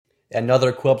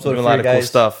Another cool episode We're doing for a lot you of cool guys.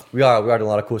 stuff. We are doing a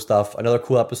lot of cool stuff. Another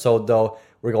cool episode though.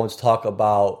 We're going to talk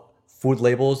about food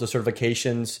labels, the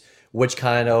certifications, which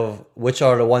are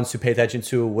the ones to pay attention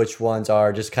to, which ones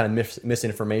are just kind of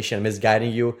misinformation,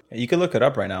 misguiding you. You can look it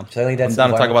up right now. So I think that's I'm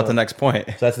down to talk about the next point.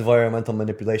 So that's environmental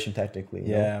manipulation, technically. You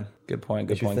know? Yeah, good point.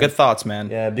 Good point. think? Good thoughts, man.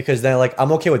 Yeah, because then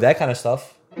I'm okay with that kind of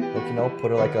stuff. Put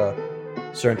a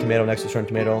certain tomato next to a certain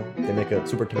tomato. They make a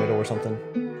super tomato or something.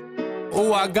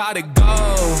 Oh, I gotta go.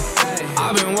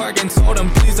 I've been working, told them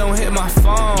please don't hit my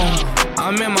phone.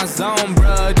 I'm in my zone,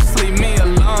 bruh, just leave me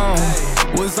alone.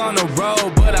 Was on the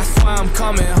road, but I swear I'm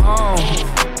coming home.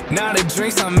 Now the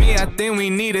drinks on me, I think we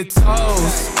need a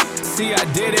toast. See, I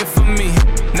did it for me.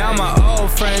 Now my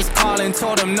old friends calling,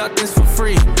 told them nothing's for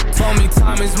free. Told me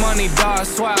time is money, dog,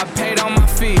 swear I paid all my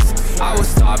fees. I was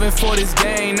starving for this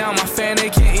game, now my family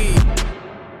can eat.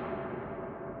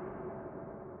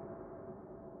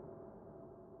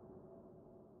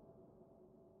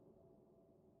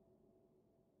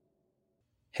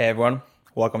 Hey everyone,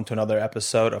 welcome to another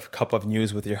episode of Cup of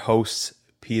News with your hosts,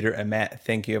 Peter and Matt.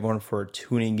 Thank you everyone for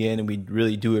tuning in, and we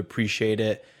really do appreciate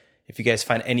it. If you guys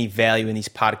find any value in these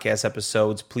podcast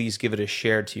episodes, please give it a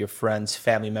share to your friends,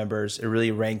 family members. It really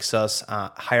ranks us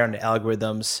higher on the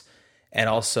algorithms. And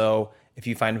also, if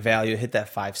you find value, hit that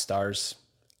 5 stars.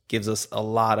 Gives us a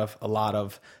lot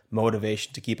of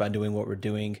motivation to keep on doing what we're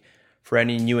doing. For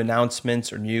any new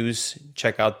announcements or news,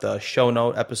 check out the show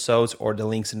note episodes or the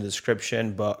links in the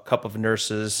description, but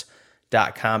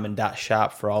cupofnurses.com and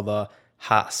 .shop for all the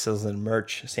hot sizzling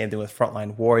merch. Same thing with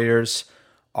Frontline Warriors.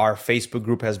 Our Facebook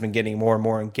group has been getting more and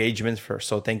more engagement,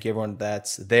 so thank you everyone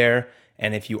that's there.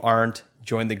 And if you aren't,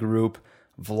 join the group.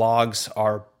 Vlogs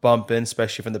are bumping,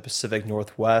 especially from the Pacific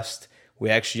Northwest. We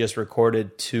actually just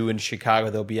recorded 2 in Chicago.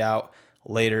 They'll be out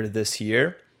later this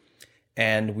year.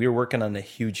 And we're working on a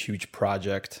huge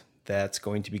project that's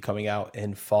going to be coming out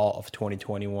in fall of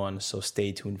 2021. So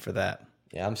stay tuned for that.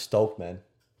 Yeah, I'm stoked, man.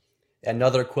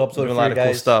 Another cool episode for you guys. We're doing a lot of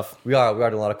cool stuff. We are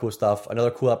doing a lot of cool stuff. Another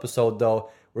cool episode, though.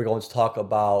 We're going to talk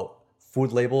about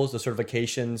food labels, the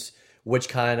certifications,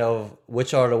 which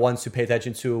are the ones to pay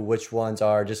attention to, which ones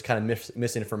are just kind of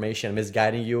misinformation,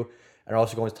 misguiding you. And we're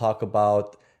also going to talk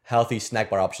about healthy snack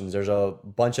bar options. There's a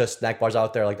bunch of snack bars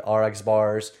out there, like RX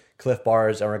bars, Cliff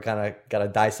bars, and we're kind of got to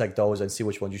dissect those and see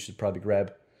which ones you should probably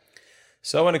grab.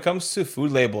 So when it comes to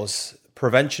food labels,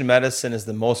 prevention medicine is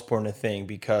the most important thing,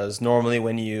 because normally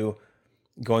when you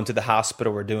go into the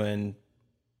hospital, we're doing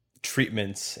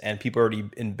treatments and people are already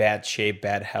in bad shape,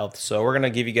 bad health. So we're going to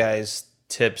give you guys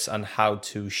tips on how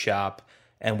to shop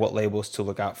and what labels to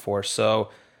look out for.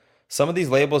 So some of these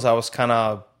labels I was kind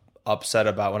of upset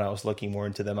about when I was looking more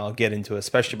into them. I'll get into it,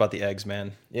 especially about the eggs,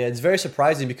 man. Yeah, it's very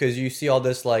surprising because you see all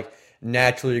this like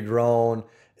naturally grown,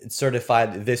 it's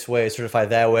certified this way,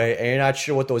 certified that way, and you're not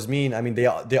sure what those mean. I mean, they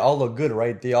all look good,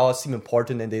 right? They all seem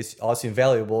important and they all seem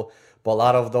valuable, but a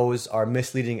lot of those are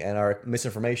misleading and are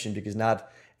misinformation because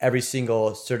not every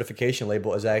single certification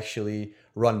label is actually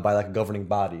run by like a governing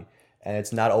body, and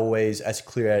it's not always as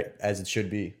clear as it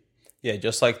should be. Yeah,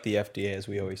 just like the FDA, as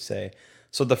we always say.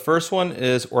 So the first one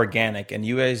is organic, and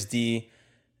USDA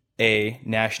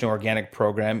National Organic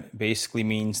Program basically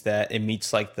means that it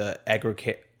meets like the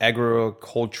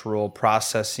agricultural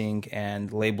processing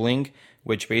and labeling,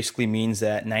 which basically means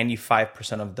that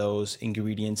 95% of those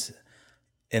ingredients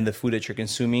in the food that you're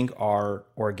consuming are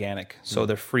organic. So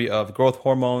they're free of growth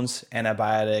hormones,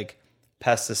 antibiotic,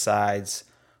 pesticides,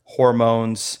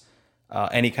 hormones,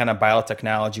 any kind of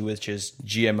biotechnology, which is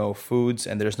GMO foods,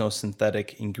 and there's no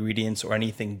synthetic ingredients or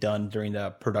anything done during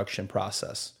the production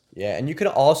process. Yeah, and you can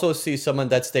also see someone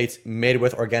that states made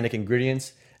with organic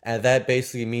ingredients, and that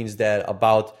basically means that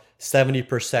about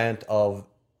 70%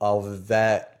 of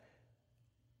that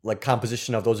like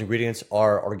composition of those ingredients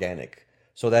are organic.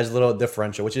 So that's a little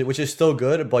differential, which is still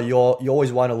good, but you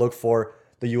always want to look for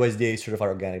the USDA certified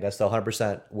organic. That's the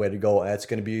 100% way to go, and that's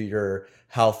going to be your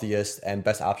healthiest and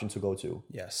best option to go to.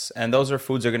 Yes, and those are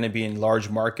foods that are going to be in large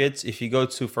markets. If you go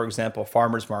to, for example, a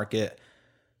farmer's market,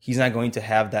 he's not going to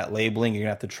have that labeling. You're going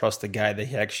to have to trust the guy that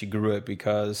he actually grew it,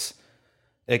 because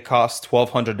it costs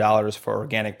 $1,200 for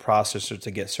organic processor to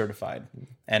get certified,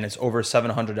 and it's over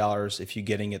 $700 if you're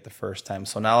getting it the first time.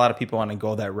 So not a lot of people want to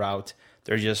go that route.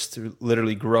 They're just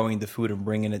literally growing the food and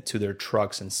bringing it to their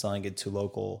trucks and selling it to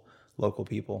local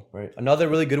people. Right. Another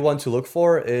really good one to look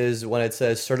for is when it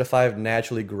says certified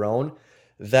naturally grown.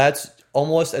 That's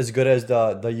almost as good as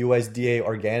the USDA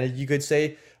organic, you could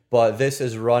say, but this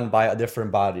is run by a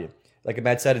different body. Like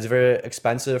Matt said, it's very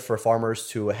expensive for farmers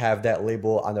to have that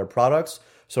label on their products.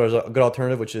 So there's a good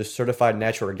alternative, which is certified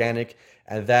natural organic.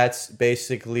 And that's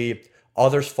basically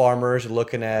other farmers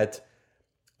looking at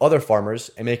other farmers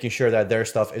and making sure that their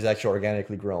stuff is actually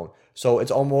organically grown. So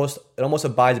it almost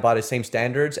abides by the same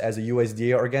standards as a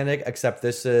USDA organic, except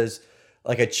this is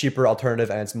like a cheaper alternative,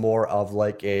 and it's more of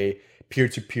like a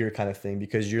peer-to-peer kind of thing,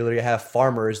 because you literally have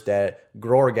farmers that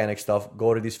grow organic stuff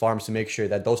go to these farms to make sure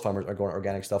that those farmers are growing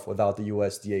organic stuff without the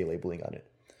USDA labeling on it.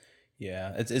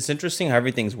 Yeah, it's interesting how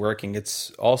everything's working.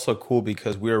 It's also cool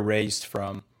because we were raised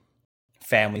from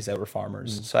families that were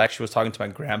farmers. So I actually was talking to my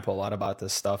grandpa a lot about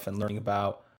this stuff and learning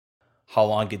about how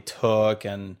long it took,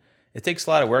 and it takes a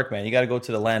lot of work, man. You got to go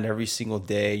to the land every single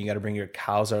day. You got to bring your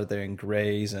cows out there and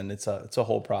graze, and it's a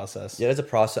whole process. Yeah, it's a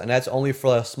process, and that's only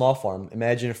for a small farm.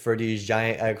 Imagine for these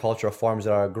giant agricultural farms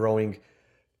that are growing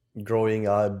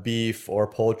beef or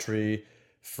poultry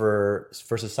for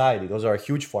society. Those are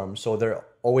huge farms, so they're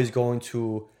always going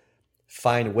to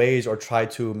find ways or try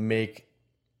to make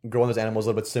growing those animals a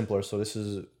little bit simpler. So this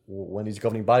is when these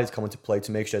governing bodies come into play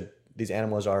to make sure that these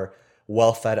animals are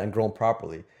well fed and grown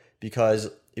properly. Because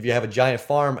if you have a giant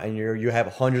farm and you have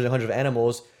hundreds and hundreds of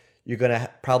animals, you're gonna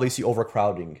probably see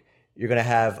overcrowding. You're gonna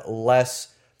have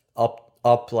less you're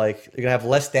gonna have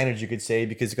less standards, you could say,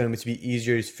 because it's gonna be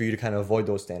easier for you to kind of avoid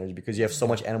those standards because you have so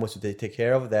much animals to take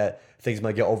care of that things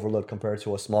might get overlooked compared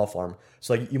to a small farm.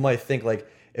 So like you might think like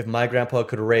if my grandpa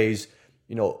could raise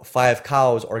 5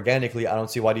 cows organically, I don't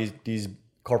see why these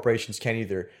corporations can't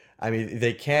either. I mean,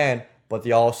 they can, but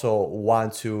they also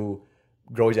want to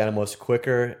grow these animals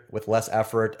quicker with less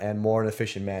effort and more in an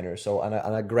efficient manner. So on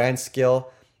a grand scale,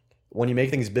 when you make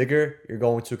things bigger, you're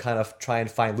going to kind of try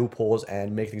and find loopholes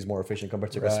and make things more efficient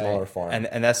compared to a smaller farm.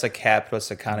 And that's a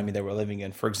capitalist economy that we're living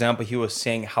in. For example, he was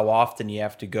saying how often you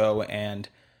have to go and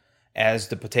as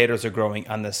the potatoes are growing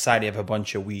on the side, you have a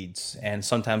bunch of weeds. And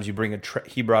sometimes you bring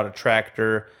he brought a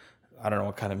tractor, I don't know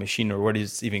what kind of machine or what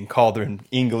it's even called in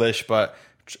English, but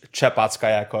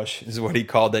Czepatskayakosh is what he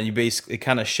called it. It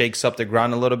kind of shakes up the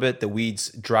ground a little bit. The weeds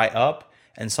dry up,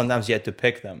 and sometimes you have to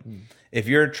pick them. If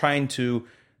you're trying to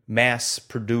mass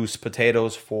produce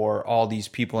potatoes for all these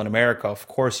people in America, of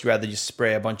course, you rather just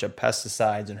spray a bunch of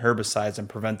pesticides and herbicides and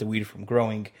prevent the weed from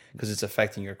growing because it's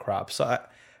affecting your crop. So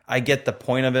I get the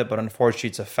point of it, but unfortunately,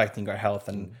 it's affecting our health,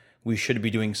 and we should be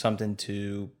doing something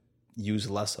to use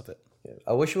less of it. Yeah.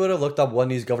 I wish we would have looked up when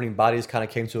these governing bodies kind of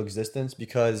came to existence,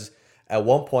 because at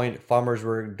one point, farmers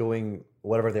were doing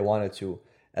whatever they wanted to,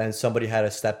 and somebody had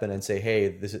to step in and say, hey,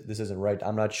 this isn't right.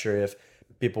 I'm not sure if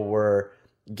people were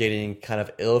getting kind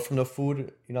of ill from the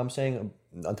food, you know what I'm saying,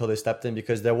 until they stepped in,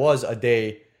 because there was a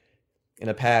day in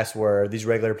the past where these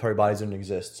regulatory bodies didn't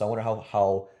exist. So I wonder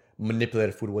how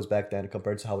manipulated food was back then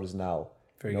compared to how it is now.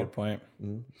 Very good point.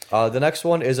 The next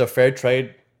one is a fair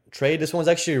trade. This one's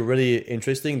actually really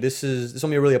interesting. This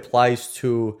one really applies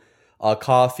to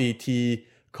coffee, tea,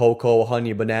 cocoa,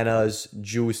 honey, bananas,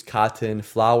 juice, cotton,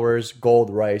 flowers, gold,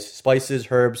 rice, spices,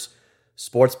 herbs,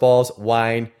 sports balls,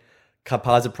 wine,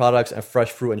 composite products, and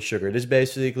fresh fruit and sugar. This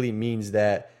basically means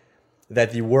that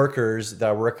the workers that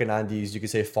are working on these, you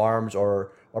could say, farms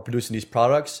or producing these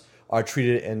products are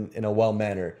treated in a well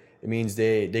manner. It means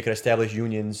they could establish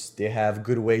unions, they have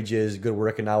good wages, good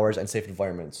working hours, and safe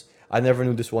environments. I never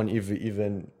knew this one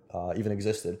even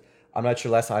existed. I'm not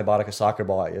sure last time I bought like a soccer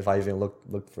ball if I even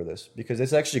looked for this, because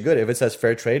it's actually good. If it says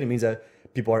fair trade, it means that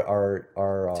people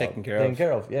are taken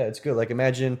care of. Yeah, it's good. Like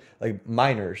imagine like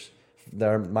miners that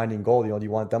are mining gold.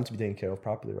 You want them to be taken care of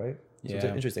properly, right? So it's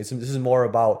interesting. This is more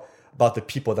about the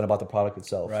people than about the product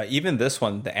itself. Right. Even this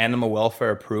one, the animal welfare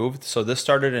approved. So this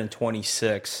started in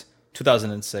 2006.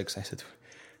 I said,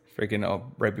 freaking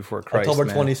right before Christ.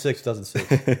 October 26,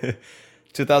 2006.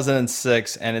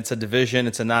 2006, and it's a division,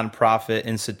 it's a nonprofit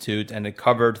institute, and it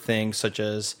covered things such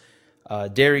as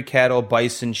dairy cattle,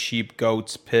 bison, sheep,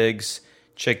 goats, pigs,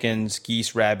 chickens,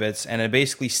 geese, rabbits, and it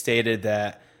basically stated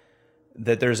that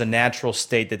there's a natural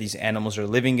state that these animals are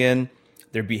living in.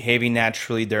 They're behaving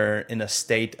naturally. They're in a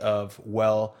state of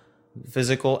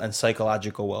physical and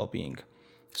psychological well-being.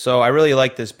 So I really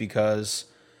like this because,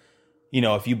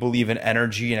 if you believe in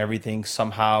energy and everything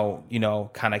somehow,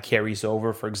 kind of carries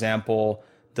over. For example,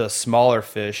 the smaller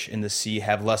fish in the sea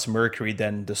have less mercury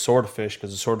than the swordfish,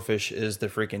 because the swordfish is the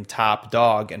freaking top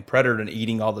dog and predator and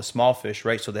eating all the small fish,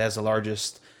 right? So that has the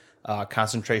largest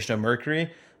concentration of mercury.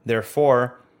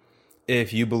 Therefore,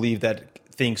 if you believe that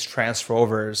things transfer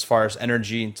over as far as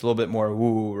energy, it's a little bit more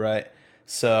woo, right?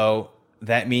 So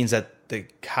that means that the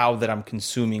cow that I'm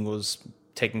consuming was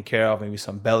taken care of, maybe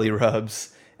some belly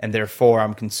rubs, and therefore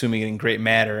I'm consuming it in great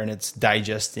matter, and it's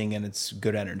digesting, and it's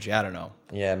good energy. I don't know.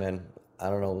 Yeah, man. I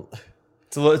don't know.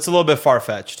 It's a little bit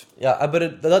far-fetched. Yeah,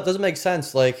 but that doesn't make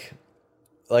sense. Like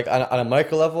on a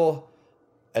micro level,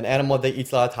 an animal that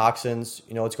eats a lot of toxins,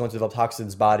 it's going to develop toxins in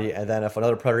its body, and then if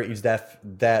another predator eats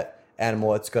that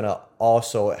animal, it's going to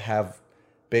also have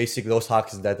basically those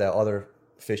toxins that other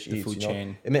fish eats. Food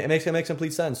chain. It makes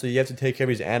complete sense. So you have to take care of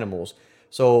these animals.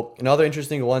 So another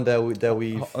interesting one that we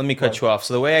let me cut you off.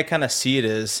 So the way I kind of see it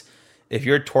is, if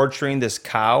you're torturing this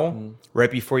cow right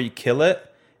before you kill it,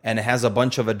 and it has a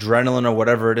bunch of adrenaline or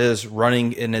whatever it is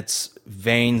running in its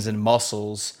veins and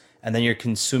muscles, and then you're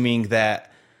consuming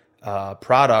that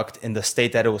product in the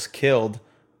state that it was killed,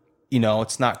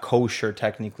 it's not kosher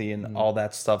technically and all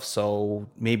that stuff. So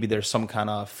maybe there's some kind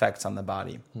of effects on the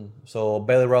body. So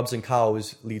belly rubs in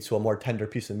cows lead to a more tender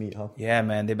piece of meat, huh? Yeah,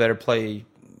 man. They better play,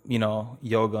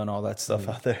 yoga and all that stuff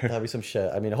out there. That'd be some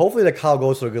shit. I mean, hopefully the cow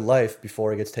goes through a good life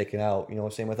before it gets taken out.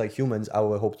 Same with like humans. I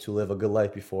would hope to live a good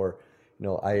life before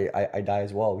I die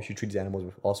as well. We should treat these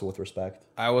animals also with respect.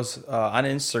 I was on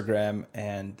Instagram,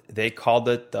 and they called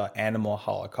it the animal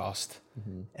holocaust.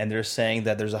 And they're saying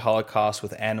that there's a holocaust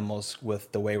with animals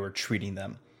with the way we're treating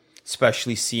them,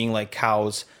 especially seeing like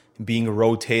cows being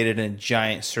rotated in a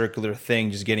giant circular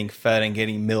thing, just getting fed and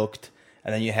getting milked.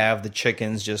 And then you have the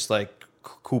chickens just like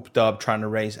cooped up trying to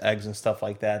raise eggs and stuff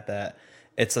like that. That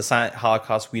it's a silent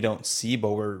holocaust we don't see,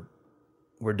 but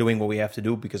we're doing what we have to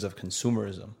do because of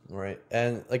consumerism. Right.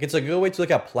 And like it's a good way to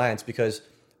look at plants, because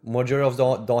majority of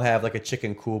them don't have like a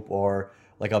chicken coop or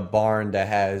like a barn that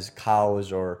has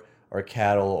cows or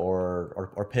cattle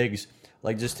or pigs.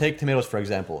 Like just take tomatoes for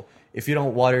example. If you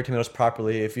don't water your tomatoes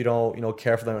properly, if you don't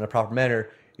care for them in a proper manner,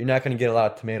 you're not going to get a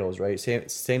lot of tomatoes, right?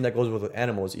 Same that goes with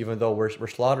animals. Even though we're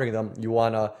slaughtering them, you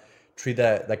want to treat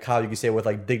that cow, you can say, with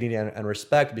like dignity and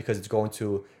respect, because it's going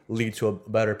to lead to a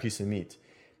better piece of meat.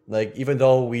 Like, even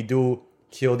though we do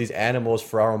kill these animals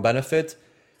for our own benefit,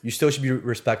 you still should be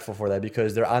respectful for that,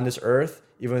 because they're on this earth.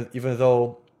 Even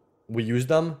though we use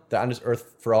them, they're on this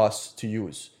earth for us to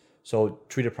use. So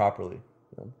treat it properly.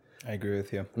 I agree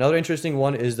with you. Another interesting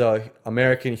one is the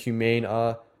American Humane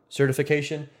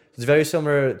certification. It's very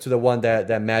similar to the one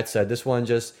that Matt said. This one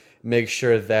just makes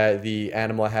sure that the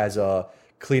animal has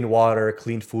clean water,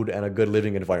 clean food, and a good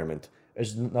living environment.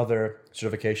 It's another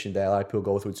certification that a lot of people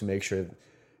go through to make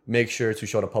sure to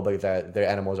show the public that their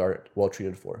animals are well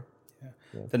treated for.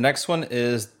 Yeah. The next one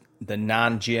is the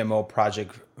Non-GMO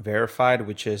Project Verified,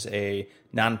 which is a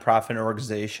nonprofit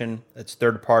organization. It's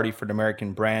third party for the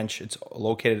American branch. It's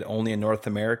located only in North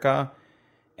America,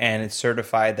 and it's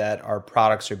certified that our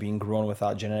products are being grown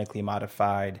without genetically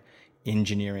modified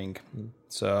engineering.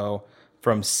 So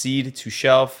from seed to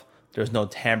shelf, there's no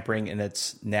tampering in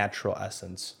its natural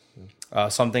essence.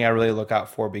 Something I really look out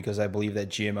for, because I believe that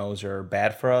GMOs are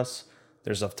bad for us.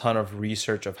 There's a ton of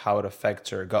research of how it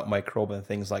affects our gut microbe and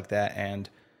things like that. And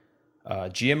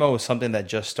GMO is something that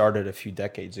just started a few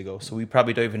decades ago. So we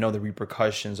probably don't even know the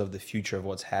repercussions of the future of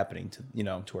what's happening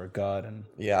to our gut. And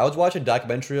yeah, I was watching a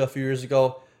documentary a few years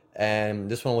ago,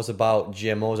 and this one was about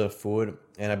GMOs and food.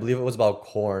 And I believe it was about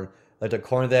corn. Like the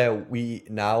corn that we eat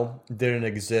now didn't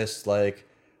exist, like,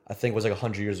 I think it was like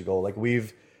 100 years ago. Like,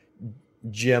 we've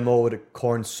GMO'd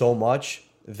corn so much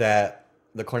that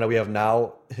the corn that we have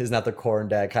now is not the corn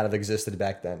that kind of existed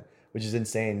back then, which is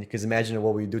insane, because imagine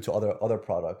what we do to other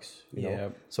products. You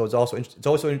know? So it's also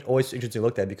always interesting to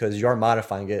look at, because you are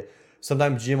modifying it.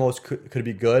 Sometimes GMOs could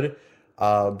be good,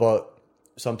 but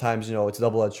sometimes it's a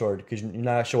double-edged sword, because you're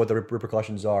not sure what the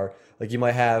repercussions are. Like, you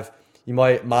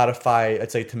might modify,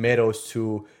 let's say, tomatoes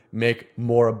to make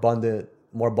more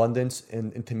abundance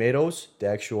in tomatoes, the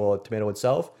actual tomato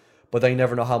itself, but then you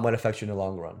never know how it might affect you in the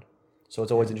long run. So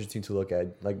it's always interesting to look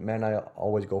at. Like, Matt and I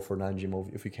always go for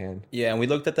non-GMO if we can. Yeah, and we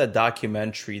looked at that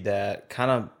documentary that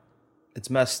kind of, it's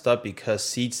messed up because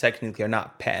seeds technically are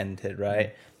not patented, right?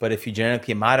 Mm-hmm. But if you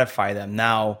genetically modify them,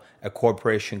 now a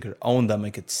corporation could own them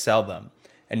and could sell them.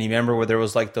 And you remember where there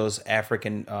was like those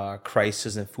African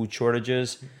crises and food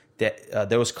shortages, that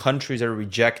there was countries that were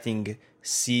rejecting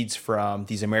seeds from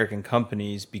these American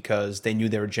companies because they knew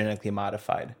they were genetically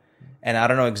modified. And I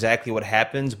don't know exactly what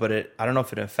happens, but I don't know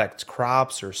if it affects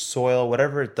crops or soil,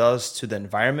 whatever it does to the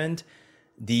environment.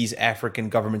 These African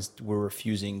governments were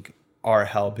refusing our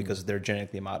help because they're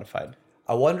genetically modified.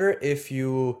 I wonder if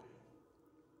you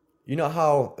know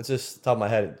how, it's just top of my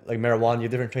head, like marijuana, you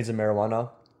have different strains of marijuana,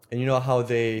 and you know how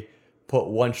they put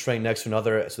one strain next to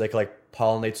another so they can like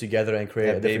pollinate together and create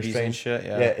a different strain? And shit,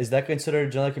 yeah. Is that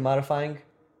considered genetically modifying?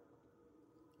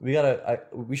 We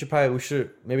should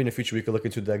maybe in the future we could look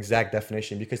into the exact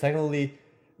definition, because technically,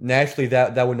 naturally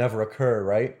that would never occur,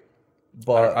 right?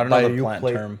 But I don't know the plant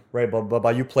term, right? But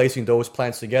by you placing those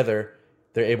plants together,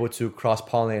 they're able to cross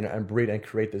pollinate and breed and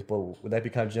create this. But would that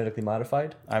be kind of genetically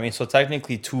modified? I mean, so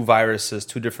technically, two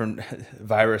different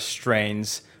virus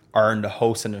strains are in the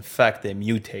host and infect, they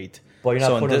mutate. But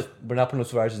So we're not putting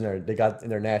those viruses in there. They got in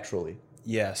there naturally.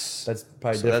 yes. That's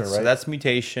probably different, right? So that's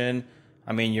mutation.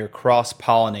 I mean, you're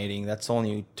cross-pollinating. That's the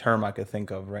only term I could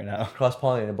think of right now.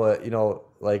 Cross-pollinated,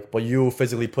 but but you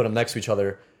physically put them next to each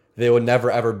other. They would never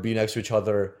ever be next to each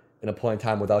other in a point in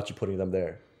time without you putting them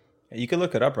there. You can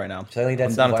look it up right now. So I think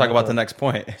that's I'm down to talk about the environmental- next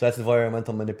point. So that's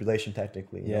environmental manipulation,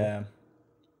 technically. you know?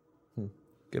 Yeah.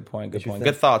 Good point. Good you point.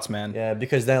 think? Good thoughts, man. Yeah,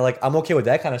 because then I'm okay with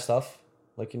that kind of stuff.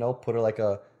 Like put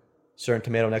a certain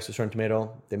tomato next to a certain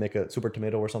tomato. They make a super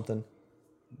tomato or something.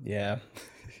 Yeah.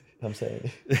 I'm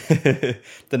saying.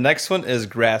 The next one is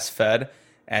grass-fed,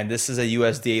 and this is a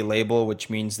USDA label, which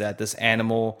means that this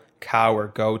animal, cow or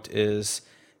goat, is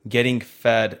getting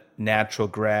fed natural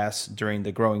grass during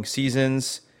the growing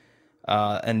seasons.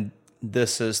 And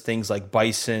this is things like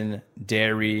bison,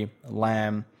 dairy,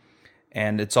 lamb,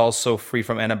 and it's also free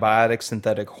from antibiotics,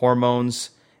 synthetic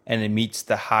hormones, and it meets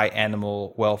the high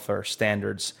animal welfare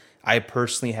standards. I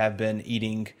personally have been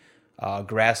eating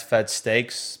grass-fed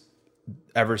steaks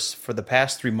for the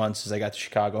past 3 months as I got to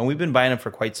Chicago, and we've been buying them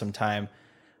for quite some time.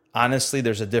 Honestly,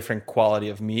 there's a different quality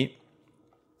of meat.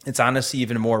 It's honestly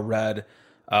even more red.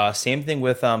 Same thing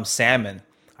with salmon.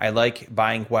 I like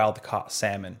buying wild caught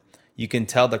salmon. You can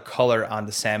tell the color on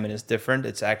the salmon is different.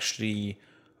 It's actually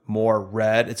more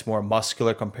red. It's more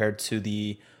muscular compared to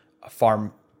the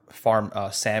farm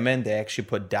salmon. They actually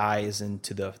put dyes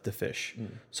into the fish.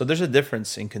 So there's a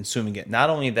difference in consuming it. Not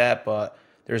only that, but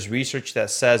there's research that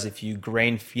says if you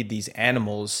grain feed these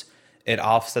animals, it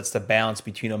offsets the balance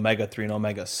between omega-3 and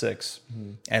omega-6.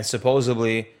 And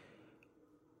supposedly,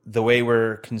 the way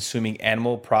we're consuming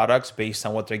animal products based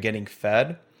on what they're getting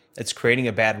fed, it's creating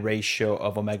a bad ratio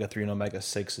of omega-3 and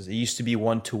omega-6s. It used to be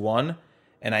 1-to-1,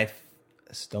 and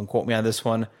don't quote me on this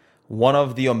one, one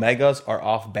of the omegas are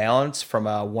off balance from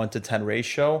a 1-to-10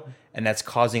 ratio, and that's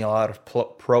causing a lot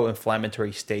of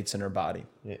pro-inflammatory states in our body.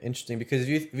 Yeah, interesting, because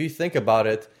if you think about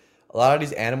it, a lot of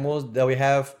these animals that we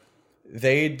have,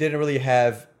 they didn't really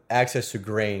have access to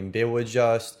grain. They would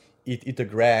just eat the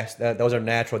grass. That was their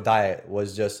natural diet,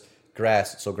 was just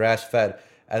grass, so grass-fed.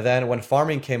 And then when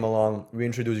farming came along, we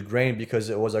introduced grain because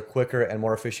it was a quicker and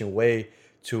more efficient way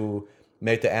to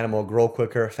make the animal grow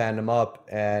quicker, fatten them up.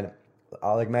 And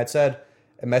like Matt said,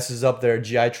 it messes up their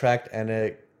GI tract and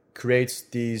it creates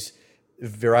these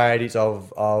varieties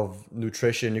of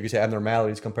nutrition, you could say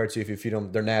abnormalities, compared to if you feed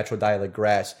them their natural diet like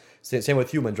grass. Same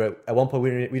with humans, right? At one point, we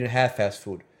didn't have fast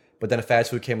food. But then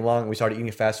fast food came along and we started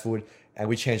eating fast food and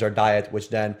we changed our diet, which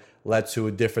then led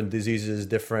to different diseases,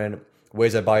 different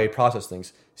ways that body process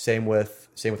things. Same with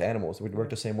animals. It would work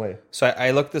the same way. So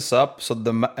I looked this up. So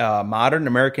the modern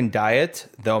American diet,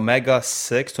 the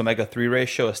omega-6 to omega-3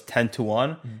 ratio is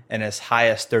 10-to-1 and as high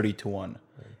as 30-to-1.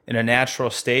 In a natural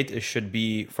state, it should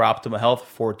be, for optimal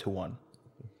health, 4-to-1.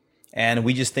 And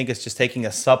we just think it's just taking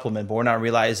a supplement, but we're not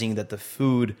realizing that the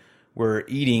food we're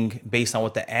eating based on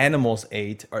what the animals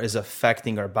ate is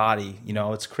affecting our body.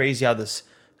 It's crazy how this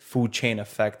food chain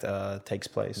effect takes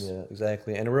place. Yeah,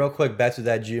 exactly. And real quick, back to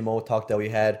that GMO talk that we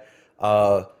had.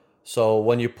 So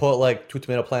when you put like two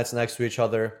tomato plants next to each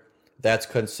other, that's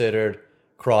considered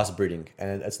crossbreeding,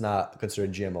 and it's not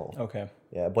considered GMO. Okay.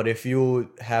 Yeah, but if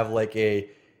you have like a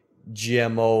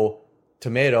GMO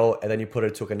tomato and then you put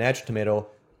it to a natural tomato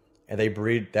and they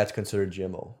breed, that's considered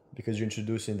GMO because you're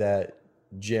introducing that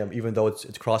GM, even though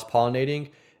it's cross-pollinating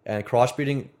and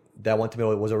crossbreeding, that one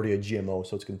tomato was already a GMO,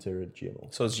 so it's considered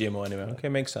GMO. So it's GMO anyway. Okay,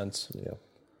 makes sense. Yeah.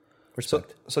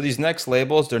 Respect. So these next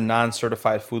labels, they're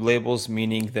non-certified food labels,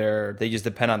 meaning they just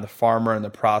depend on the farmer and the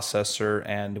processor,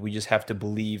 and we just have to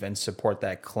believe and support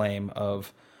that claim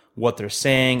of what they're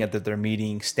saying, that they're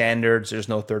meeting standards. There's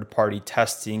no third-party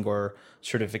testing or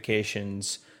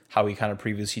certifications, how we kind of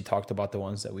previously talked about the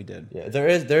ones that we did. Yeah, there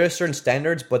is certain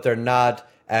standards, but they're not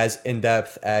as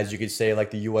in-depth as you could say like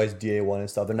the USDA one and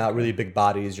stuff. They're not really big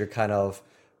bodies. You're kind of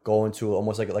going to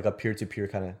almost like a peer-to-peer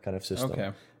kind of system.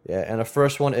 Okay. Yeah, and the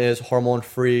first one is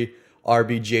hormone-free,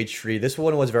 RBGH-free. This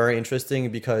one was very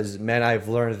interesting because, man, I've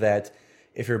learned that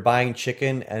if you're buying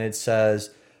chicken and it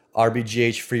says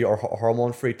RBGH-free or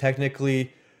hormone-free,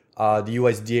 technically the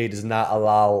USDA does not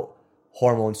allow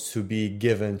hormones to be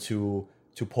given to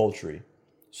poultry.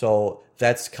 So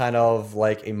that's kind of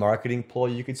like a marketing ploy,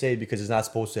 you could say, because it's not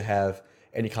supposed to have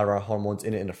any kind of hormones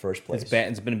in it in the first place.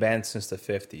 It's been banned since the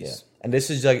 50s. Yeah. And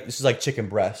this is like chicken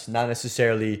breast, not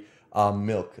necessarily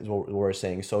milk is what we're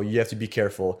saying. So you have to be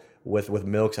careful with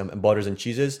milks and butters and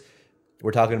cheeses.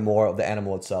 We're talking more of the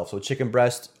animal itself. So all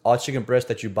chicken breast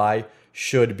that you buy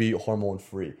should be hormone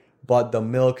free. But the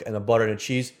milk and the butter and the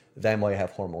cheese, that might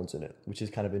have hormones in it, which is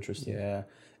kind of interesting. Yeah.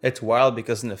 It's wild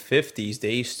because in the 50s,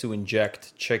 they used to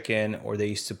inject chicken or they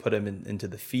used to put them into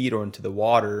the feed or into the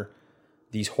water,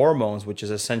 these hormones, which is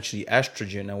essentially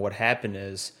estrogen. And what happened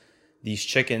is these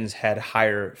chickens had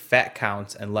higher fat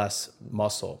counts and less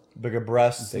muscle. Bigger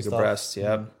breasts. Bigger breasts,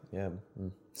 yeah. Yeah.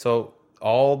 So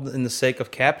all in the sake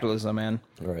of capitalism, man.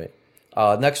 Right.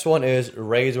 Next one is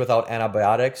raised without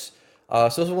antibiotics. So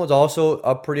this one was also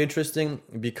pretty interesting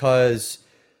because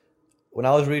when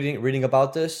I was reading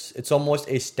about this, it's almost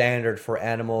a standard for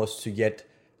animals to get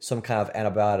some kind of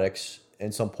antibiotics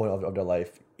in some point of their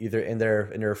life, either in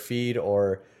their feed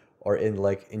or in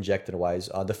like injected wise.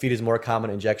 The feed is more common.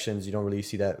 Injections, you don't really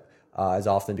see that as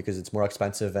often because it's more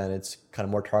expensive and it's kind of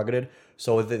more targeted.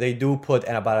 So they do put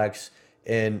antibiotics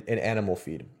in animal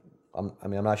feed. I'm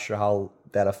not sure how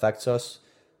that affects us,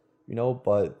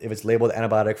 but if it's labeled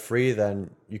antibiotic free,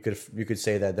 then you could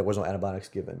say that there was no antibiotics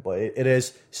given. But it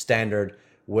is standard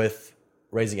with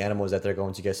raising animals that they're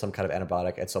going to get some kind of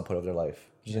antibiotic at some point of their life,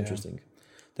 which is interesting.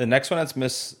 The next one that's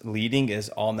misleading is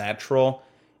all natural,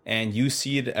 and you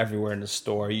see it everywhere in the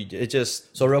store.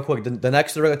 So real quick, the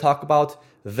next that we're going to talk about,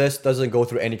 this doesn't go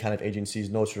through any kind of agencies,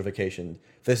 no certification.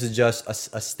 This is just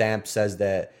a stamp says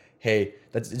that, hey,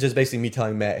 that's just basically me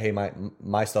telling Matt, hey,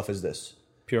 my stuff is this.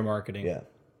 Pure marketing. Yeah.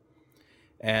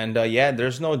 And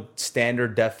there's no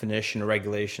standard definition or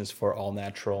regulations for all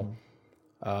natural.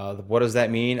 What does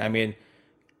that mean? I mean,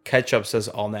 ketchup says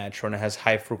all natural and it has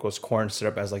high fructose corn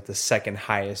syrup as like the second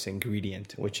highest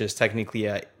ingredient, which is technically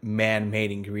a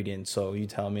man-made ingredient. So you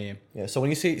tell me. Yeah. So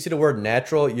when you see the word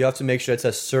natural, you have to make sure it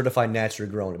says certified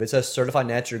naturally grown. If it says certified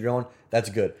naturally grown, that's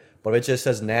good. But if it just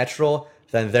says natural,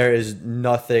 then there is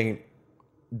nothing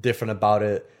different about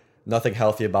it, nothing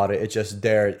healthy about it. It's just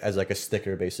there as like a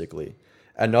sticker, basically.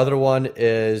 Another one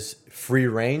is free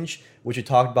range, which we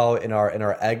talked about in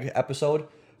our egg episode.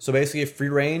 So basically, free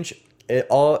range,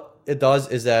 all it does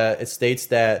is that it states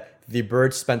that the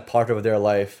birds spend part of their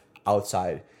life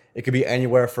outside. It could be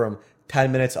anywhere from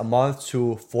 10 minutes a month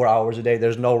to 4 hours a day.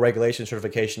 There's no regulation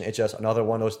certification. It's just another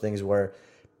one of those things where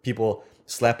people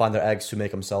slap on their eggs to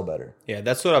make them sell better. Yeah,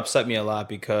 that's what upset me a lot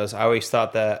because I always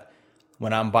thought that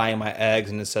when I'm buying my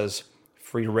eggs and it says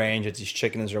free range, that these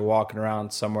chickens are walking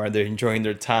around somewhere, they're enjoying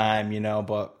their time,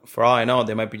 but for all I know,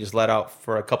 they might be just let out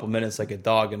for a couple minutes like a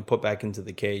dog and put back into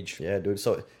the cage. Yeah, dude.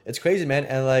 So it's crazy, man.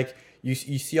 And like you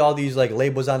see all these like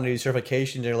labels on these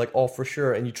certifications and you're like, oh, for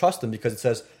sure. And you trust them because it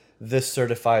says this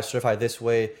certified this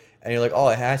way. And you're like, oh,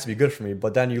 it has to be good for me.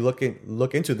 But then you look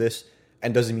into this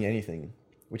and it doesn't mean anything,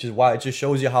 which is why it just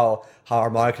shows you how our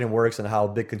marketing works and how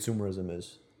big consumerism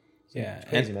is. Yeah. It's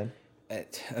crazy, man.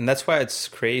 And that's why it's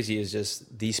crazy is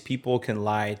just these people can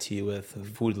lie to you with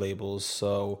food labels.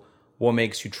 So what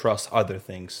makes you trust other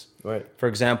things? Right. For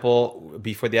example,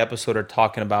 before the episode, we're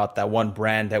talking about that one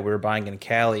brand that we were buying in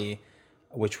Cali,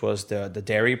 which was the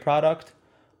dairy product.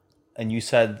 And you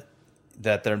said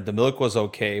that the milk was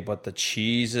okay, but the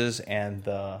cheeses and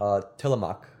the...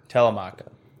 Tillamook. Yeah.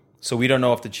 So we don't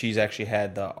know if the cheese actually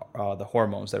had the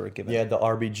hormones that were given. Yeah, the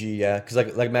RBG, yeah. Because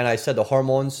like man, I said, the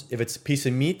hormones, if it's a piece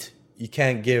of meat, you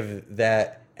can't give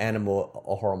that animal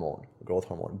a growth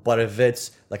hormone. But if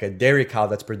it's like a dairy cow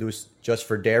that's produced just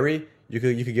for dairy, you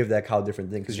could give that cow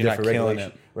different things. Because you're not killing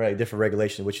it. Right, different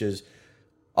regulation, which is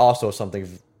also something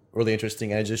really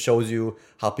interesting. And it just shows you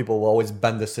how people will always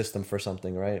bend the system for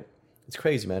something, right? It's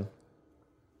crazy, man.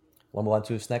 Want to move on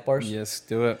to snack bars? Yes,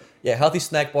 do it. Yeah, healthy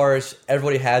snack bars.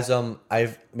 Everybody has them.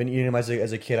 I've been eating them as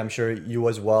a kid. I'm sure you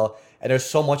as well. And there's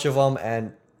so much of them.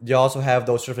 And they also have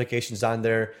those certifications on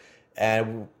there.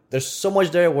 And there's so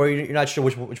much there where you're not sure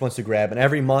which ones to grab. And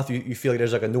every month you feel like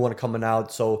there's like a new one coming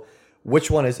out. So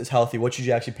which one is healthy? What should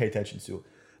you actually pay attention to?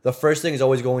 The first thing is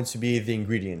always going to be the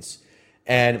ingredients.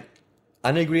 And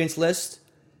on the ingredients list,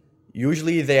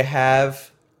 usually they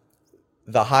have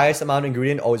the highest amount of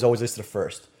ingredient always listed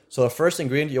first. So the first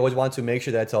ingredient, you always want to make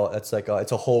sure that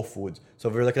it's a whole food. So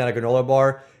if you're looking at a granola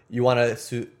bar, you want to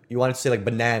say like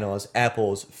bananas,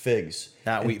 apples, figs.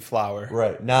 Not wheat flour.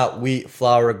 Right. Not wheat,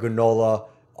 flour, granola,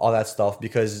 all that stuff.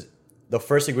 Because the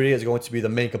first ingredient is going to be the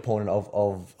main component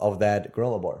of that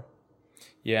granola bar.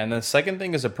 Yeah, and the second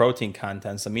thing is the protein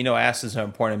contents. Amino acids are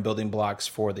important building blocks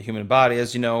for the human body,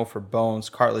 as you know, for bones,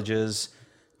 cartilages,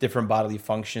 different bodily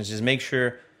functions. Just make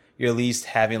sure you're at least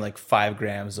having like 5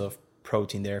 grams of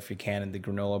protein there if you can in the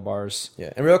granola bars.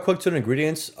 Yeah, and real quick to the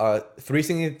ingredients, three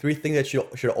things that you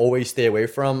should always stay away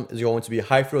from is going to be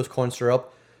high fructose corn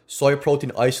syrup, soy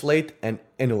protein isolate, and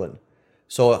inulin.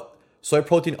 So soy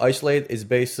protein isolate is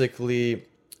basically,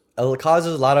 it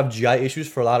causes a lot of GI issues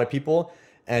for a lot of people,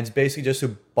 and it's basically just to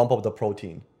bump up the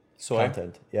protein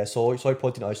content. Yeah, soy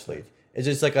protein isolate. It's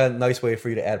just like a nice way for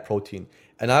you to add protein.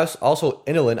 And also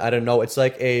inulin, I don't know, it's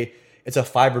a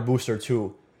fiber booster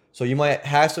too. So you might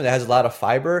have something that has a lot of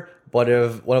fiber, but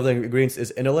if one of the ingredients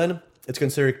is inulin, it's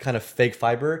considered kind of fake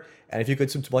fiber. And if you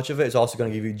consume too much of it, it's also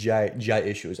going to give you GI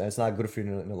issues, and it's not good for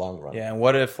you in the long run. Yeah, and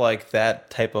what if like that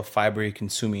type of fiber you're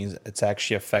consuming, it's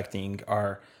actually affecting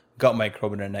our gut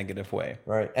microbiome in a negative way?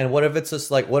 Right. And what if it's just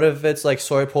like, what if it's like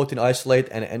soy protein isolate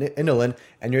and inulin,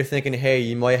 and you're thinking, hey,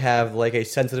 you might have like a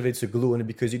sensitivity to gluten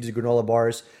because you use granola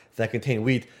bars that contain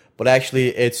wheat, but actually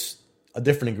it's a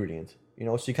different ingredient. You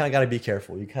know, so you kind of got to be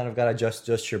careful. You kind of got to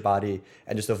adjust your body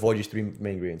and just avoid these three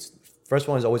main ingredients. First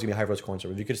one is always going to be high fructose corn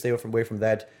syrup. If you could stay away from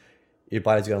that, your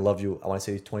body's going to love you, I want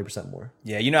to say 20% more.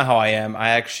 Yeah, you know how I am. I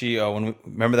actually,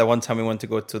 remember that one time we went to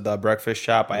go to the breakfast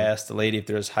shop, I asked the lady if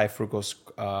there's high fructose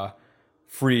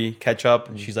free ketchup,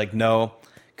 and she's like, no.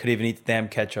 Couldn't even eat the damn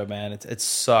ketchup, man. It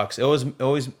sucks. It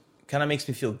always kind of makes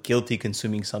me feel guilty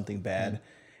consuming something bad.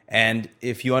 And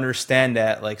if you understand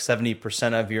that like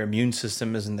 70% of your immune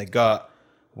system is in the gut,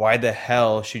 why the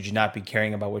hell should you not be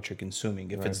caring about what you're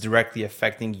consuming if it's directly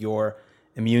affecting your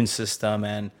immune system?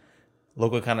 And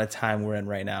look what kind of time we're in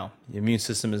right now. The immune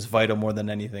system is vital more than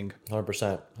anything.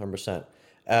 100%.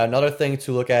 Another thing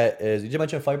to look at is, did you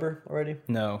mention fiber already?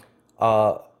 No.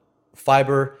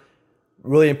 Fiber,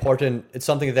 really important. It's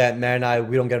something that Matt and I,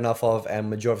 we don't get enough of, and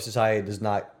majority of society does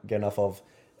not get enough of.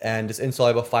 And this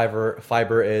insoluble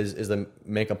fiber is the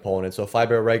main component. So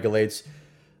fiber regulates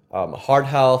heart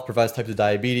health, prevents types of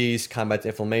diabetes, combats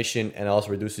inflammation, and also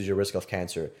reduces your risk of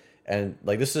cancer. And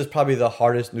like this is probably the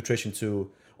hardest nutrition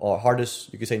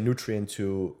hardest, you could say, nutrient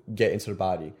to get into the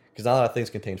body, because not a lot of things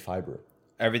contain fiber.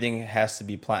 Everything has to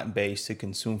be plant-based to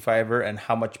consume fiber, and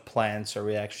how much plants are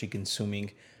we actually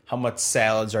consuming? How much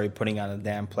salads are you putting on a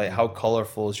damn plate? How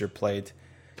colorful is your plate?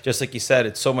 Just like you said,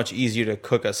 it's so much easier to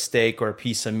cook a steak or a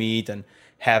piece of meat and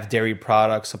have dairy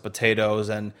products and potatoes,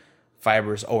 and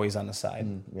fiber is always on the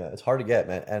side. Yeah, it's hard to get,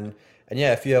 man. And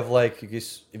yeah, if you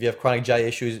have chronic GI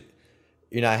issues,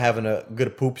 you're not having a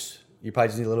good poops, you probably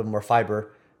just need a little bit more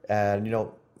fiber, and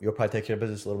you'll probably take care of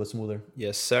business a little bit smoother.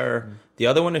 Yes, sir. The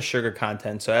other one is sugar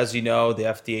content. So as you know, the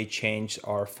FDA changed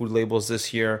our food labels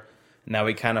this year. Now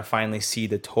we kind of finally see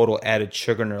the total added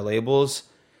sugar in our labels.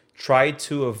 Try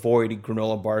to avoid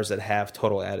granola bars that have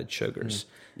total added sugars.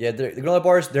 Yeah, the granola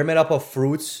bars, they're made up of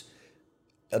fruits,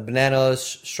 bananas,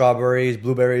 strawberries,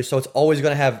 blueberries. So it's always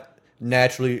going to have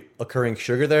naturally occurring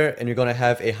sugar there, and you're going to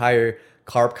have a higher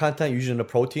carb content, usually in the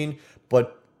protein.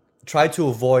 But try to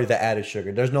avoid the added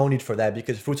sugar. There's no need for that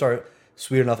because fruits are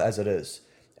sweet enough as it is.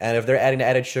 And if they're adding the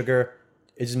added sugar,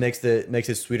 it just makes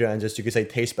it sweeter and just, you could say,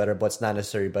 taste better, but it's not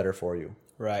necessarily better for you.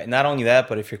 Right. Not only that,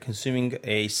 but if you're consuming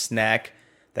a snack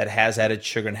that has added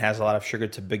sugar and has a lot of sugar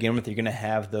to begin with, you're going to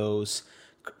have those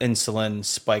insulin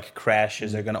spike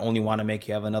crashes. They're going to only want to make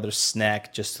you have another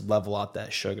snack just to level out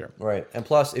that sugar. Right. And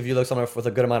plus, if you look somewhere with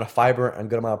a good amount of fiber and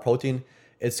good amount of protein,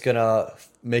 it's going to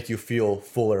make you feel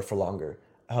fuller for longer.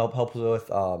 Helps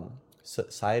with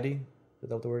satiety. Is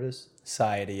that what the word is?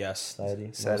 Satiety, yes. Satiety.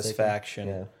 Satisfaction.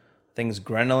 Yeah. Things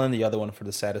ghrelin, the other one for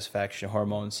the satisfaction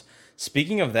hormones.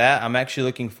 Speaking of that, I'm actually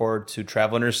looking forward to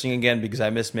travel nursing again because I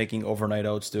miss making overnight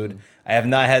oats, dude. I have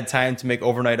not had time to make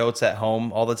overnight oats at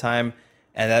home all the time,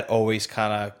 and that always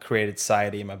kind of created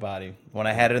satiety in my body. When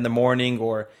I had it in the morning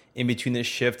or in between this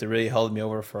shift, it really held me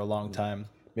over for a long time.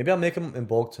 Maybe I'll make them in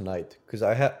bulk tonight because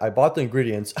I bought the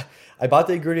ingredients. I bought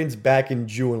the ingredients back in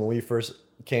June when we first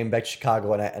came back to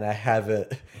Chicago, and I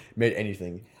haven't made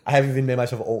anything. I haven't even made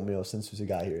myself oatmeal since we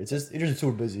got here. You're just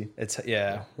super busy.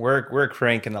 We're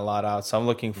cranking a lot out, so I'm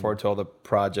looking forward to all the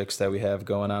projects that we have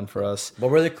going on for us. But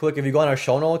really quick, if you go on our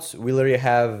show notes, we literally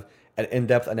have an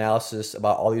in-depth analysis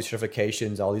about all these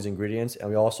certifications, all these ingredients, and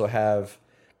we also have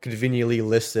conveniently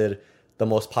listed the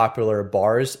most popular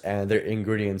bars and their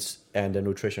ingredients and the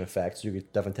nutrition facts. You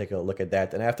could definitely take a look at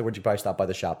that. And afterwards, you probably stop by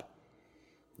the shop.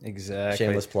 Exactly.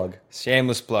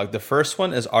 Shameless plug. The first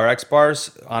one is RX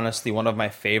bars. Honestly, one of my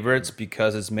favorites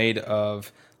because it's made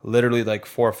of literally like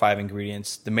 4 or 5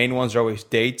 ingredients. The main ones are always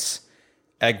dates,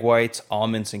 egg whites,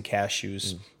 almonds, and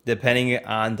cashews. Depending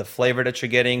on the flavor that you're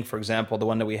getting, for example, the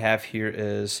one that we have here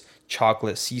is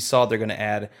chocolate sea salt. They're going to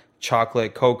add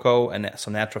chocolate, cocoa, and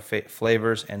some natural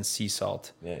flavors and sea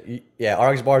salt. Yeah.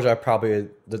 RX bars are probably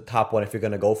the top one if you're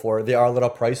going to go for it. They are a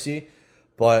little pricey,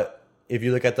 but if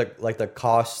you look at the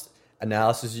cost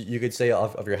analysis, you could say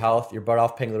of your health, you're better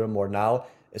off paying a little more now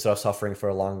instead of suffering for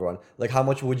a long run. Like, how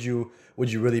much would you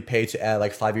really pay to add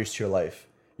like 5 years to your life?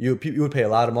 You would pay a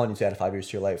lot of money to add 5 years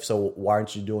to your life. So why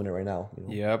aren't you doing it right now?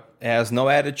 Yep. It has no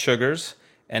added sugars.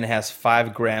 and it has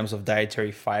 5 grams of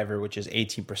dietary fiber, which is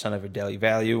 18% of your daily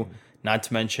value, not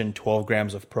to mention 12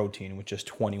 grams of protein, which is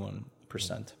 21%.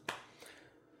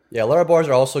 Yeah, Lara bars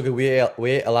are also good. We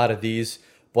ate a lot of these,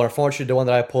 but unfortunately, the one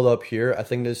that I pulled up here, I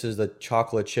think this is the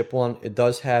chocolate chip one. It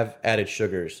does have added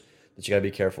sugars that you gotta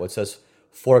be careful. It says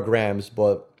 4 grams,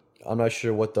 but I'm not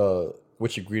sure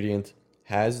which ingredient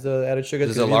has the added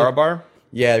sugars. Is it a Lara bar?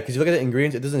 Yeah, because you look at the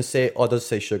ingredients, it doesn't say. Oh, it does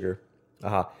say sugar.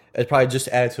 It's probably just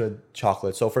added to the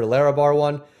chocolate. So for the Lara bar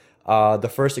one, the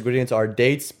first ingredients are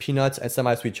dates, peanuts, and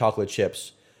semi-sweet chocolate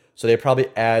chips. So they probably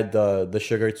add the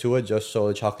sugar to it just so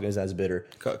the chocolate isn't as bitter.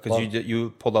 Because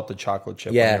you pulled up the chocolate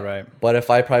chip. Yeah, one, right? But if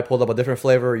I probably pulled up a different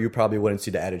flavor, you probably wouldn't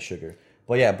see the added sugar.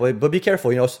 But yeah, but be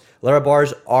careful. Lara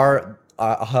bars are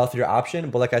a healthier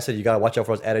option, but like I said, you gotta watch out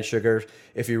for those added sugars.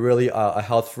 If you're really a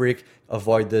health freak,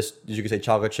 avoid this. You could say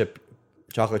chocolate chip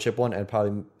one, and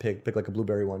probably pick like a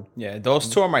blueberry one. Yeah, those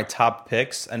two are my top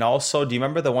picks. And also, do you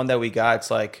remember the one that we got?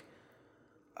 It's like,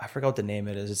 I forgot what the name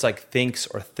it is. It's like Thinks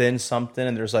or Thin something,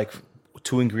 and there's like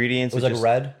 2 ingredients. It was like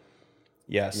red.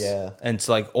 Yes. Yeah. And it's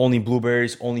like only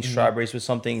blueberries, only strawberries with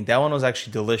something. That one was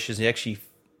actually delicious. You actually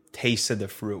tasted the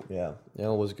fruit. Yeah, it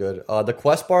was good. The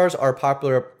Quest bars are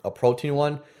a protein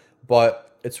one,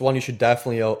 but it's one you should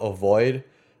definitely avoid.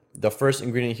 The first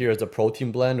ingredient here is the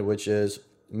protein blend, which is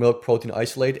milk protein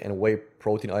isolate and whey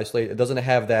protein isolate. It doesn't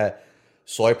have that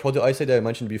soy protein isolate that I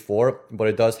mentioned before, but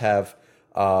it does have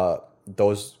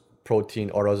those protein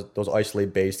or those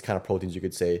isolate based kind of proteins, you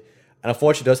could say. And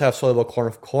unfortunately, it does have soluble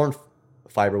corn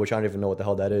fiber, which I don't even know what the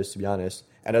hell that is, to be honest.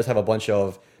 And it does have a bunch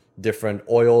of different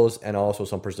oils and also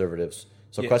some preservatives.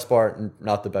 So Quest bar,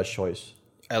 not the best choice.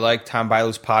 I like Tom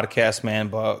Bilyeu's podcast, man,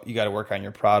 but you got to work on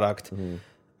your product.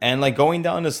 And like going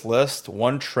down this list,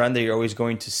 one trend that you're always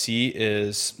going to see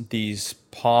is these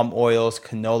palm oils,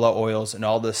 canola oils, and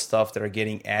all this stuff that are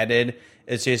getting added.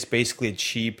 It's just basically a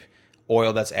cheap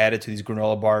oil that's added to these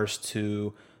granola bars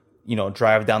to,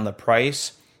 drive down the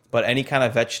price. But any kind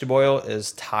of vegetable oil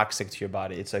is toxic to your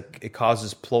body. It's like it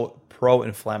causes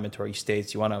pro-inflammatory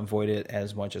states. You want to avoid it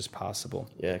as much as possible.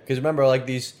 Yeah, because remember, like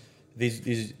these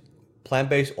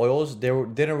plant-based oils,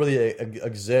 didn't really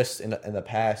exist in the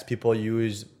past. People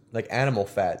use like animal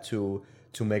fat to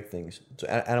make things. So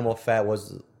animal fat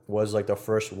was like the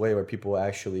first way where people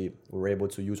actually were able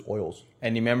to use oils.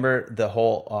 And you remember the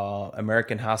whole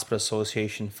American Hospital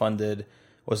Association funded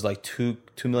was like $2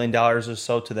 million or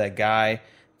so to that guy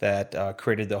that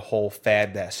created the whole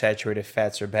fad that saturated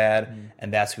fats are bad,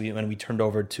 and that's when we turned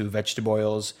over to vegetable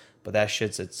oils. But that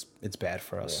shit's it's bad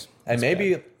for us. Yeah. And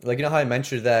maybe bad. Like how I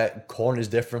mentioned that corn is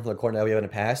different from the corn that we have in the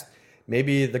past.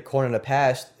 Maybe the corn in the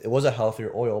past it was a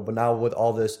healthier oil, but now with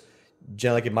all this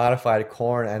genetically modified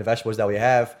corn and vegetables that we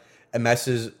have, it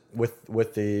messes with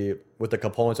the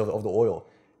components of the oil.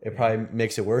 It probably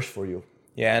makes it worse for you.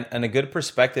 Yeah, and a good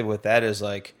perspective with that is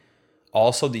like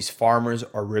also these farmers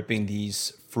are ripping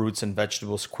these fruits and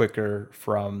vegetables quicker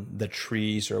from the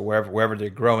trees or wherever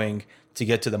they're growing to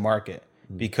get to the market.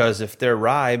 Because if they're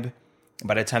ripe,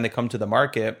 by the time they come to the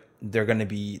market, they're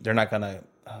not gonna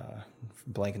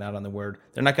blanking out on the word.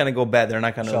 They're not gonna go bad. They're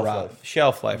not gonna rot.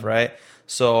 Shelf life, right?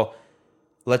 So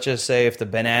let's just say if the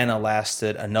banana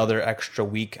lasted another extra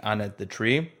week on the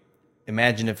tree,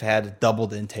 imagine if it had double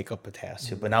the intake of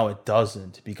potassium. But now it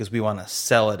doesn't because we want to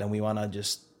sell it and we want to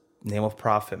just name of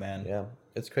profit, man. Yeah,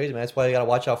 it's crazy, man. That's why you gotta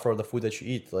watch out for the food that you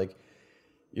eat. Like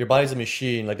your body's a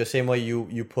machine. Like the same way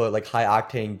you put like high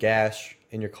octane gas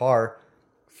in your car,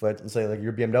 let's say like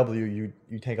your BMW,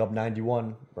 you tank up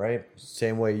 91, right?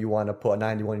 Same way you want to put a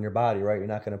 91 in your body, right? You're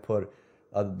not going to put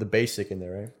the basic in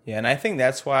there, right? Yeah, and I think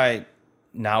that's why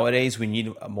nowadays we need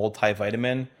a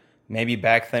multivitamin. Maybe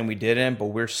back then we didn't,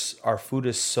 but our food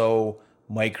is so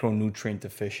micronutrient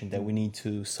deficient that we need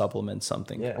to supplement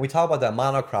something. Yeah, and we talk about that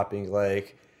monocropping.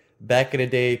 Like back in the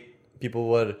day, people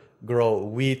would grow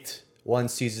wheat one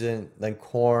season, then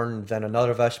corn, then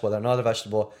another vegetable, then another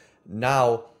vegetable.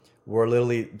 Now we're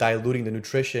literally diluting the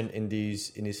nutrition in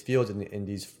these fields, in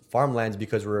these farmlands,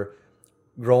 because we're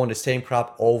growing the same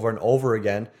crop over and over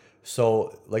again.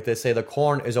 So like they say, the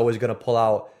corn is always going to pull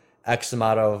out X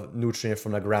amount of nutrient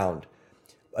from the ground.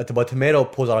 But tomato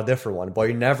pulls out a different one. But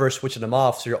you're never switching them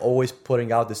off, so you're always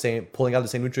pulling out the same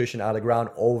nutrition out of the ground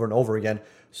over and over again.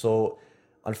 So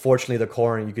unfortunately, the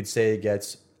corn, you could say,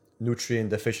 gets nutrient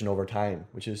deficient over time,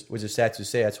 which is sad to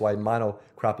say. That's why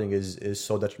monocropping is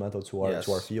so detrimental to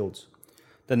our fields.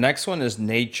 The next one is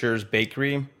Nature's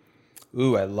Bakery.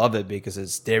 Ooh, I love it because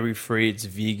it's dairy free, it's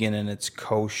vegan, and it's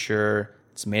kosher.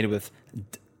 It's made with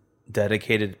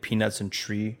dedicated peanuts and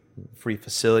tree free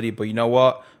facility. But you know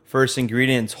what? First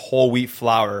ingredient is whole wheat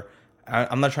flour.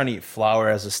 I'm not trying to eat flour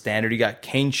as a standard. You got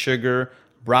cane sugar,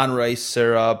 brown rice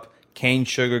syrup, cane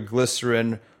sugar,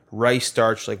 glycerin, rice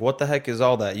starch. Like, what the heck is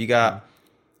all that? You got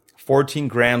 14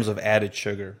 grams of added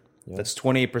sugar. Yeah. That's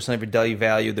 28% of your daily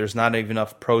value. There's not even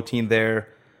enough protein there.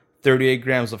 38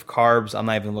 grams of carbs. I'm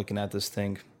not even looking at this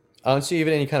thing. I don't see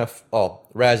even any kind of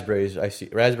raspberries. I see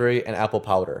raspberry and apple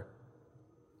powder,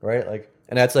 right? Like,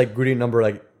 and that's like ingredient number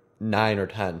like 9 or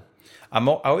 10. I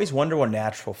always wonder what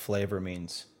natural flavor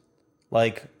means.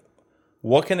 Like,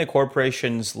 what can the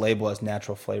corporations label as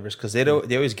natural flavors? Because they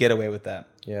always get away with that.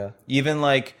 Yeah. Even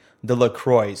like the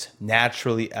LaCroix,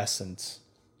 naturally essence.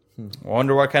 I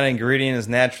wonder what kind of ingredient is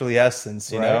naturally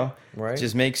essence. You know, right? It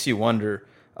just makes you wonder.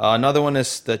 Another one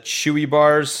is the Chewy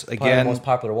bars. Again, probably the most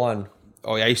popular one.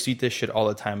 Oh yeah, I used to eat this shit all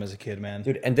the time as a kid, man.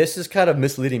 Dude, and this is kind of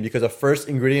misleading because the first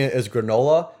ingredient is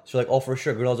granola. So like, oh, for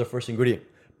sure, granola is the first ingredient.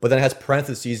 But then it has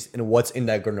parentheses in what's in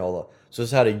that granola. So this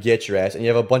is how to get your ass. And you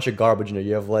have a bunch of garbage in there.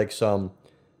 You have like some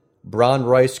brown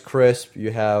rice crisp.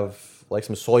 You have like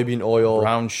some soybean oil.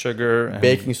 Brown sugar.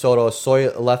 Baking soda, soy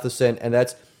lecithin. And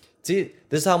that's, see,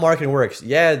 this is how marketing works.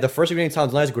 Yeah, the first ingredient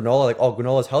sounds nice, granola. Like, oh,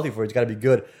 granola is healthy for you. It's got to be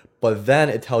good. But then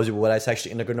it tells you what's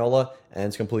actually in the granola. And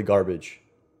it's complete garbage.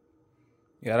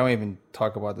 Yeah, I don't even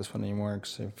talk about this one anymore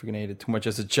because I freaking ate it too much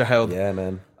as a child. Yeah,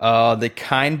 man. The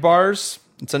Kind bars,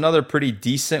 it's another pretty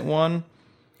decent one.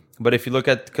 But if you look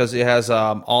at, because it has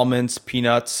almonds,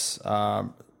 peanuts,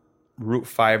 root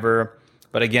fiber.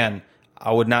 But again,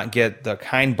 I would not get the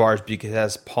Kind bars because it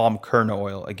has palm kernel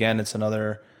oil. Again, it's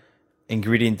another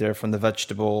ingredient there from the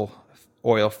vegetable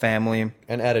oil family.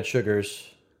 And added sugars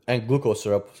and glucose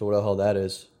syrup. So what the hell that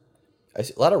is? I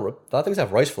see a lot of things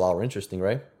have rice flour. Interesting,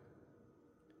 right?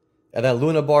 And then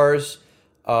Luna bars,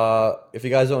 if you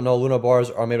guys don't know, Luna bars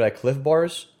are made by Cliff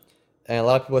bars. And a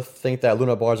lot of people think that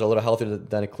Luna bars are a little healthier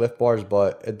than Cliff bars,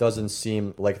 but it doesn't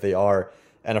seem like they are.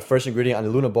 And the first ingredient on the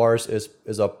Luna bars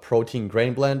is a protein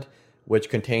grain blend, which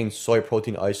contains soy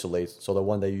protein isolate. So the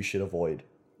one that you should avoid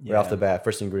right off the bat.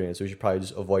 First ingredient, so you should probably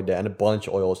just avoid that. And a bunch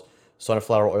of oils,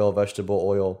 sunflower oil, vegetable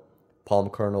oil, palm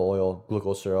kernel oil,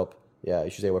 glucose syrup. Yeah,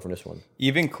 you should stay away from this one.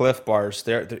 Even Cliff bars,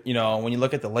 they're you know, when you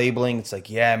look at the labeling, it's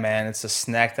like, yeah, man, it's a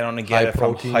snack that I want to get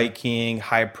from hiking,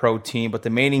 high protein. But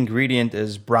the main ingredient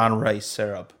is brown rice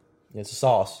syrup. Yeah, it's a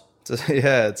sauce.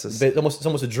 It's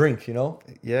almost a drink, you know?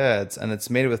 Yeah, it's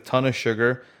made with a ton of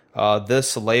sugar.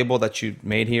 This label that you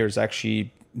made here is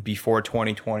actually before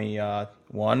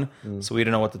 2021, so we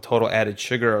don't know what the total added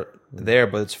sugar there,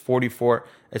 but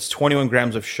it's 21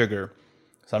 grams of sugar.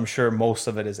 So I'm sure most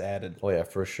of it is added. Oh yeah,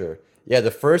 for sure. Yeah,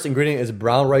 the first ingredient is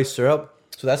brown rice syrup.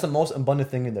 So that's the most abundant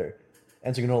thing in there.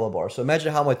 And it's a granola bar. So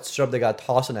imagine how much syrup they got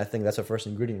tossed in that thing. That's the first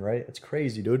ingredient, right? It's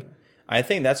crazy, dude. I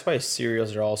think that's why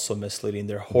cereals are also misleading.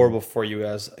 They're horrible for you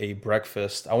as a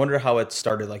breakfast. I wonder how it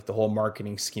started, like the whole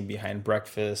marketing scheme behind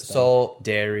breakfast, so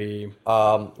dairy.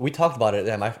 We talked about it.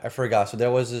 Damn, I forgot. So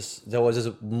there was this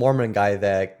Mormon guy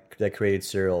that created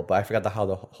cereal, but I forgot how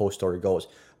the whole story goes.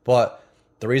 But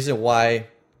the reason why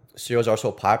cereals are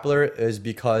so popular is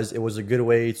because it was a good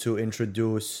way to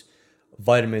introduce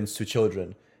vitamins to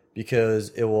children, because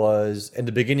it was, in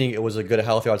the beginning, it was a good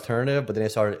healthy alternative, but then they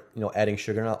started adding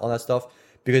sugar and all that stuff,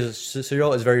 because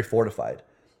cereal is very fortified.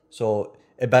 So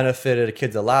it benefited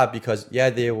kids a lot because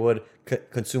they would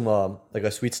consume like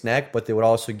a sweet snack, but they would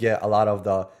also get a lot of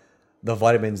the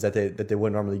vitamins that they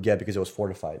wouldn't normally get because it was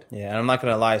fortified. Yeah, and I'm not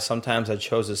going to lie. Sometimes I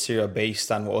chose a cereal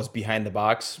based on what was behind the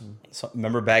box. So,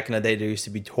 remember back in the day, there used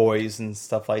to be toys and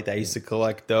stuff like that. I used to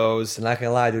collect those. I'm not going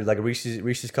to lie, dude. Like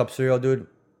Reese's Cup cereal, dude,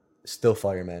 still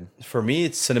fire, man. For me,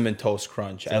 it's Cinnamon Toast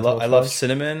Crunch. I love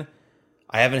cinnamon.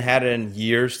 I haven't had it in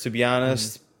years, to be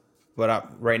honest.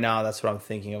 But right now, that's what I'm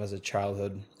thinking of as a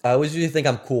childhood. I always usually think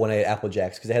I'm cool when I ate Apple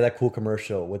Jacks because they had that cool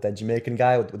commercial with that Jamaican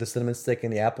guy with the cinnamon stick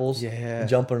and the apples. Yeah.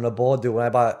 Jumping in a bowl. Dude,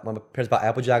 when my parents bought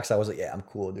Apple Jacks, I was like, yeah, I'm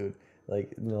cool, dude.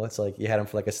 Like, it's like you had them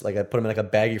for I put them in like a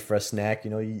baggie for a snack,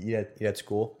 you eat at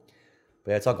school.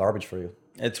 But yeah, it's all garbage for you.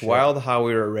 It's wild how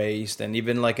we were raised, and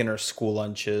even like in our school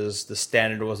lunches, the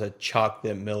standard was a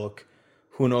chocolate milk.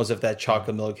 Who knows if that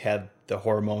chocolate milk had the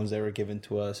hormones that were given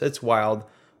to us. It's wild.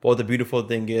 But the beautiful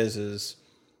thing is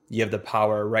you have the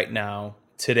power right now,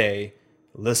 today,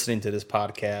 listening to this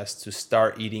podcast, to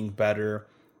start eating better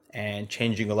and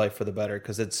changing your life for the better,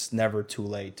 because it's never too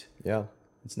late. Yeah.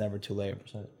 It's never too late.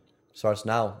 Starts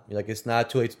now. It's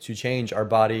not too late to change. Our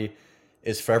body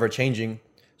is forever changing.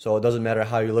 So it doesn't matter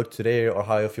how you look today or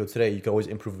how you feel today. You can always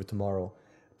improve it tomorrow.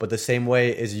 But the same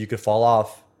way is you could fall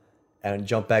off and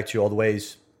jump back to your old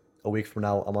ways a week from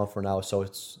now, a month from now. So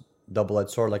it's double-edged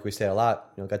sword, like we say a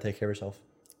lot. Gotta take care of yourself.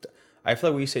 I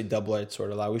feel like we say double-edged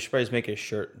sword a lot. We should probably just make a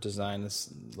shirt design that's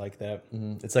like that.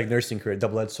 It's like nursing career,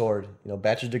 double-edged sword.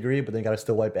 Bachelor's degree, but then got to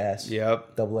still wipe ass.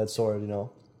 Yep. Double-edged sword,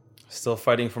 Still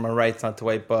fighting for my rights not to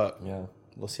wipe butt. Yeah.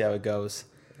 We'll see how it goes.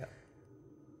 Yeah.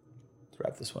 Let's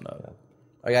wrap this one up. Yeah. All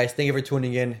right, guys. Thank you for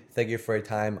tuning in. Thank you for your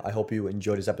time. I hope you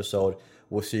enjoyed this episode.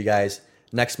 We'll see you guys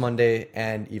next Monday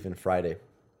and even Friday.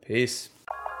 Peace.